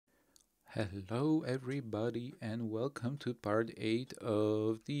Hello everybody and welcome to part 8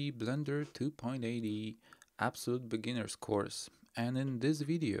 of the Blender 2.80 Absolute Beginners course. And in this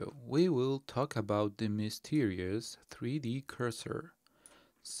video we will talk about the mysterious 3D cursor.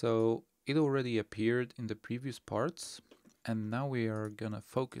 So it already appeared in the previous parts and now we are gonna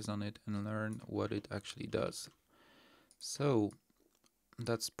focus on it and learn what it actually does. So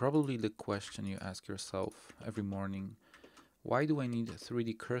that's probably the question you ask yourself every morning. Why do I need a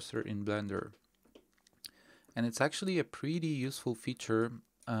 3D cursor in Blender? And it's actually a pretty useful feature,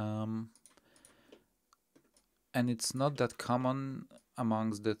 um, and it's not that common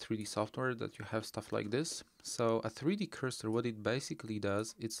amongst the 3D software that you have stuff like this. So a 3D cursor, what it basically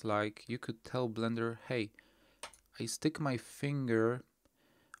does, it's like you could tell Blender, hey, I stick my finger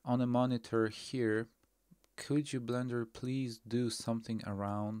on a monitor here. Could you, Blender, please do something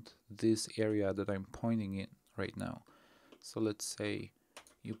around this area that I'm pointing in right now? So let's say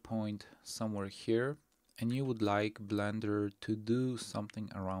you point somewhere here and you would like Blender to do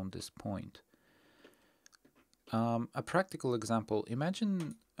something around this point. A practical example,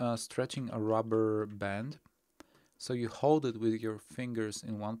 imagine stretching a rubber band. So you hold it with your fingers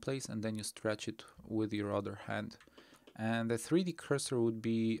in one place and then you stretch it with your other hand. And the 3D cursor would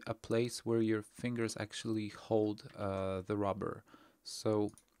be a place where your fingers actually hold the rubber.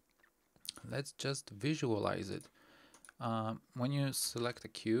 So let's just visualize it. When you select a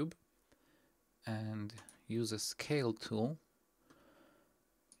cube and use a scale tool,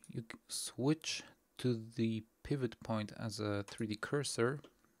 you switch to the pivot point as a 3D cursor,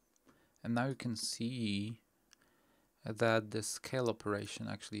 and now you can see that the scale operation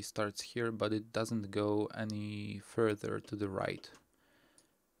actually starts here, but it doesn't go any further to the right.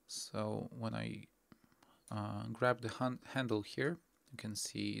 So when I grab the handle here, you can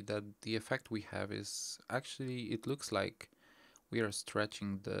see that the effect we have is actually, it looks like we are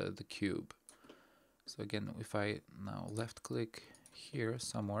stretching the cube. So again, if I now left click here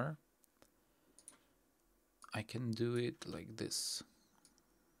somewhere, I can do it like this.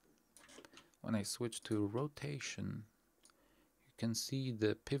 When I switch to rotation, you can see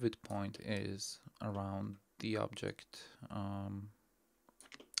the pivot point is around the object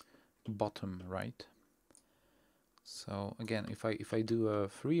bottom right. So again, if I do a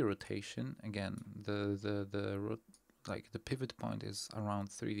free rotation, again the pivot point is around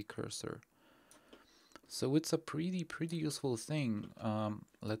 3D cursor. So it's a pretty useful thing.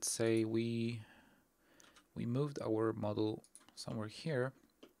 Let's say we moved our model somewhere here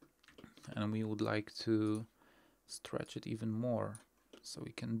and we would like to stretch it even more, so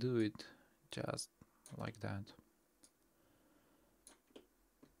we can do it just like that.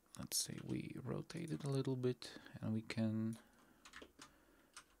 Let's say we rotate it a little bit and we can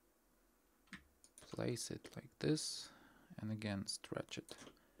place it like this and again stretch it.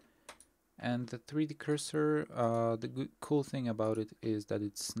 And the 3D cursor, the cool thing about it is that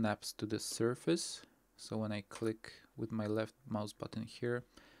it snaps to the surface. So when I click with my left mouse button here,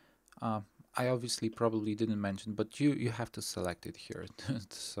 I obviously probably didn't mention, but you have to select it here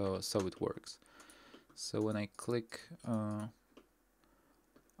so it works. So when I click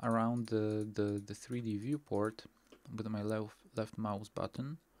around the 3D viewport with my left mouse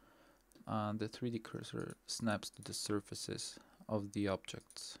button, the 3D cursor snaps to the surfaces of the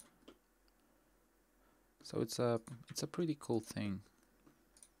objects. So it's a pretty cool thing.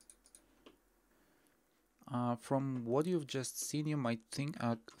 From what you've just seen, you might think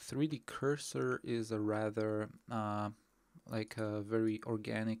a 3D cursor is a rather like a very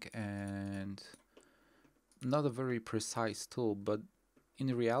organic and not a very precise tool, but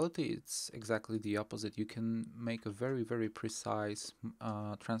in reality it's exactly the opposite. You can make a very precise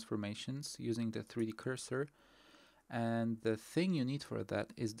transformations using the 3D cursor, and the thing you need for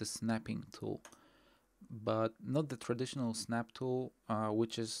that is the snapping tool, but not the traditional snap tool,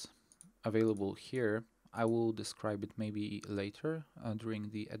 which is available here. I will describe it maybe later during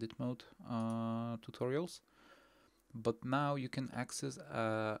the edit mode tutorials. But now you can access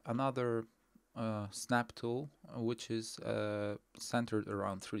another snap tool, which is centered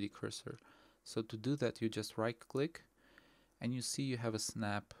around 3D cursor. So to do that, you just right click and you see you have a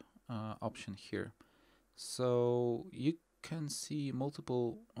snap option here. So you can see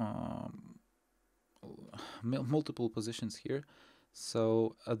multiple multiple positions here.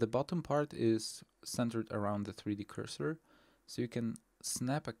 So the bottom part is centered around the 3D cursor. So you can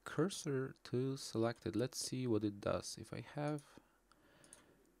snap a cursor to select it. Let's see what it does. If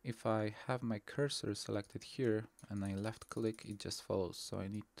I have my cursor selected here and I left click, it just follows. So I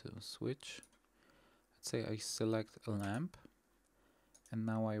need to switch. Let's say I select a lamp and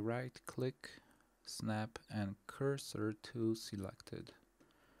now I right click, snap and cursor to selected.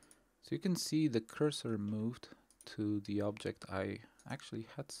 So you can see the cursor moved to the object I actually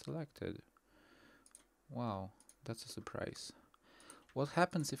had selected. Wow, that's a surprise. What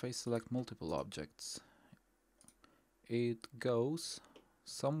happens if I select multiple objects? It goes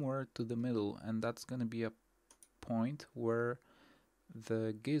somewhere to the middle, and that's going to be a point where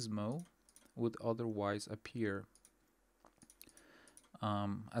the gizmo would otherwise appear.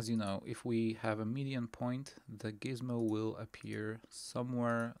 As you know, if we have a median point, the gizmo will appear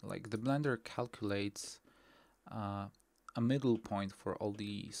somewhere, like the Blender calculates a middle point for all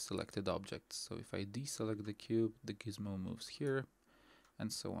the selected objects. So if I deselect the cube, the gizmo moves here,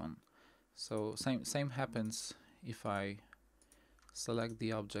 and so on. So same happens if I select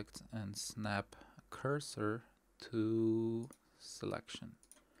the object and snap a cursor to selection.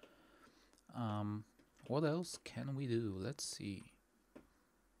 What else can we do? Let's see.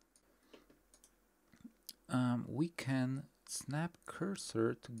 We can snap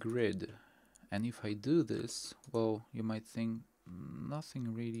cursor to grid, and if I do this, well, you might think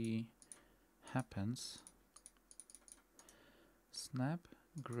nothing really happens. Snap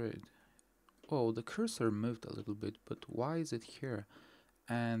grid. Oh, the cursor moved a little bit, but why is it here?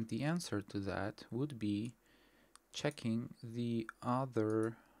 And the answer to that would be checking the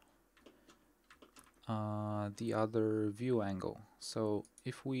other view angle. So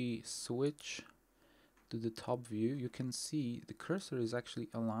if we switch to the top view, you can see the cursor is actually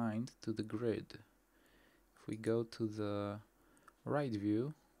aligned to the grid. If we go to the right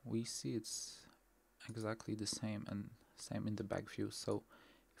view, we see it's exactly the same, and same in the back view. So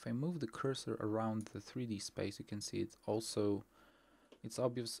if I move the cursor around the 3D space, you can see it's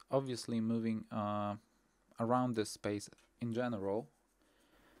obviously moving around the space in general.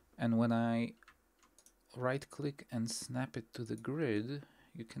 And when I right click and snap it to the grid,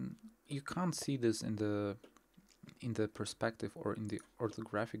 you can't see this in the perspective or in the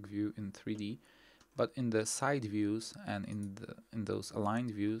orthographic view in 3D, but in the side views and in those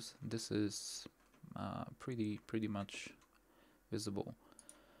aligned views, this is pretty much visible.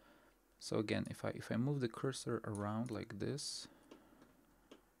 So again, if I move the cursor around like this,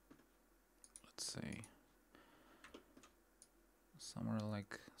 let's say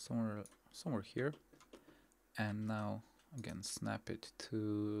somewhere here, and now again snap it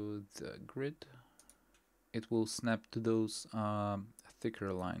to the grid, it will snap to those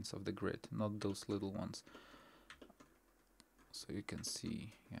thicker lines of the grid, not those little ones. So you can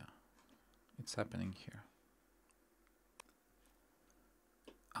see, yeah, it's happening here.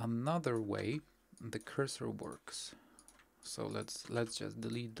 Another way the cursor works. So let's just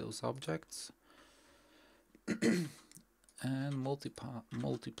delete those objects and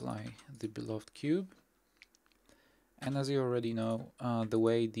multiply the beloved cube. And as you already know, the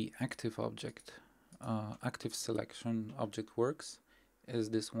way the active selection object works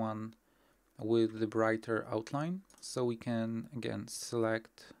is this one with the brighter outline. So we can again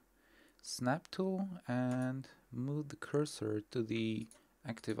select snap tool and move the cursor to the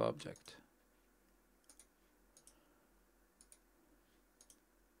active object.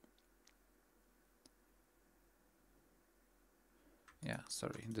 Yeah,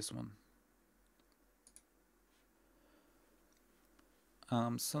 sorry, this one.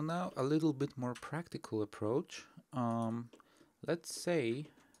 So now a little bit more practical approach. Let's say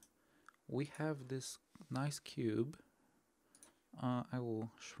we have this nice cube. I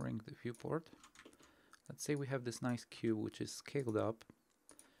will shrink the viewport. Let's say we have this nice cube which is scaled up,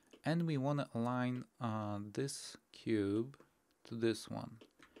 and we want to align this cube to this one.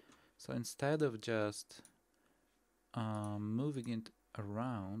 So instead of just moving it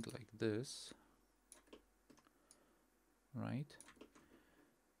around like this, right?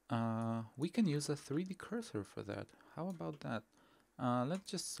 We can use a 3D cursor for that. How about that? Let's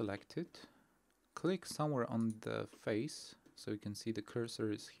just select it, click somewhere on the face, so you can see the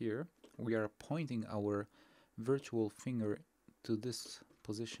cursor is here. We are pointing our virtual finger to this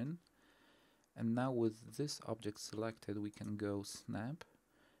position, and now with this object selected, we can go snap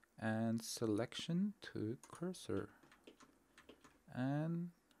and selection to cursor, and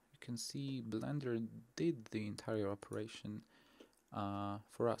you can see Blender did the entire operation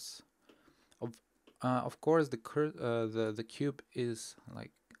for us. Of course, the cube is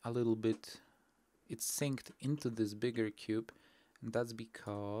like a little bit, it's synced into this bigger cube, and that's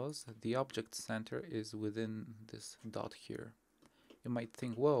because the object center is within this dot here. You might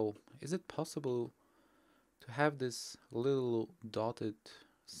think, whoa, is it possible to have this little dotted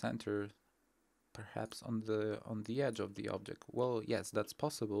center perhaps on the edge of the object? Well, yes, that's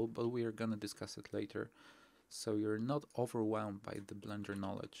possible, but we are gonna discuss it later, so you're not overwhelmed by the Blender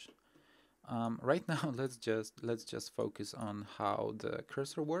knowledge. Right now, let's just focus on how the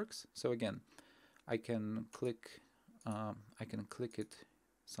cursor works. So again, I can click it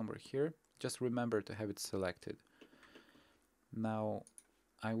somewhere here. Just remember to have it selected. Now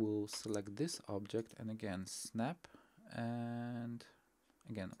I will select this object and again snap, and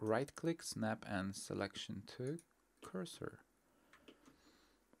again right click, snap, and selection to cursor.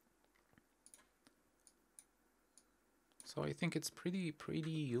 So I think it's pretty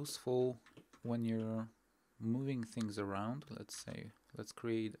useful when you're moving things around. Let's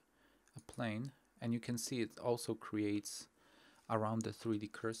create a plane, and you can see it also creates around the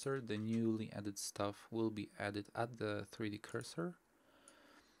 3D cursor. The newly added stuff will be added at the 3D cursor.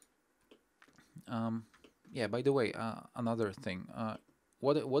 Yeah, by the way, another thing.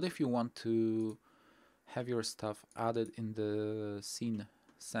 What if you want to have your stuff added in the scene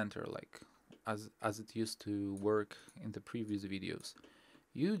center, like as it used to work in the previous videos?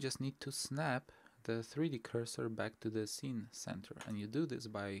 You just need to snap the 3D cursor back to the scene center, and you do this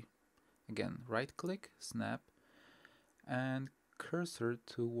by, again, right click, snap, and cursor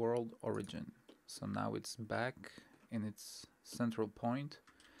to world origin. So now it's back in its central point,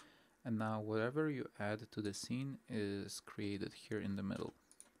 and now whatever you add to the scene is created here in the middle.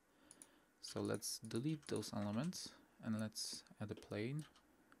 So let's delete those elements and let's add a plane,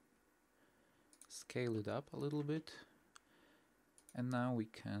 scale it up a little bit, and now we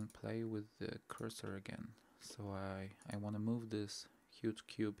can play with the cursor again. So I want to move this huge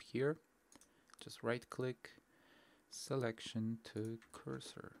cube here, just right click, selection to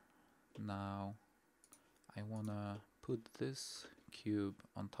cursor. Now I want to put this cube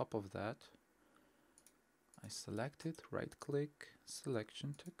on top of that. I select it, right click,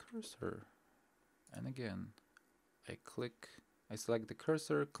 selection to cursor, and again I select the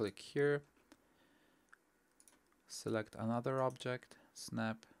cursor, click here, select another object,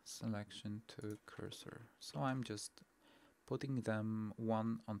 snap, selection to cursor. So I'm just putting them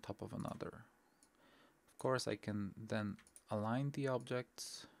one on top of another. Of course I can then align the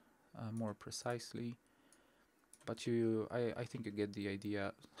objects more precisely, but I think you get the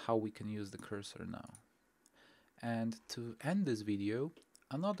idea how we can use the cursor now. And to end this video,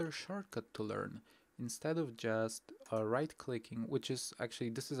 another shortcut to learn. Instead of just right clicking, which is actually,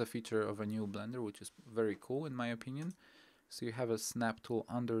 this is a feature of a new Blender, which is very cool in my opinion. So you have a snap tool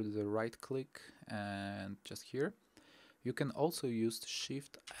under the right click and just here. You can also use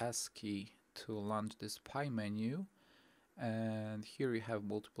Shift S key to launch this pie menu, and here you have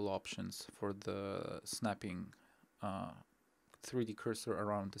multiple options for the snapping 3D cursor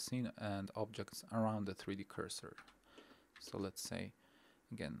around the scene and objects around the 3D cursor. So let's say,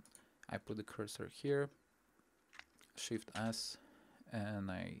 again, I put the cursor here, Shift S,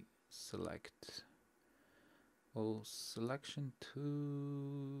 and I select, selection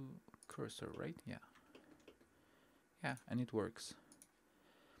to cursor, right? Yeah, and it works.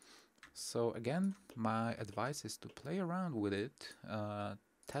 So again, my advice is to play around with it,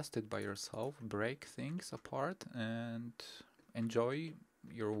 test it by yourself, break things apart, and enjoy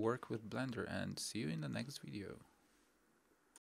your work with Blender, and see you in the next video.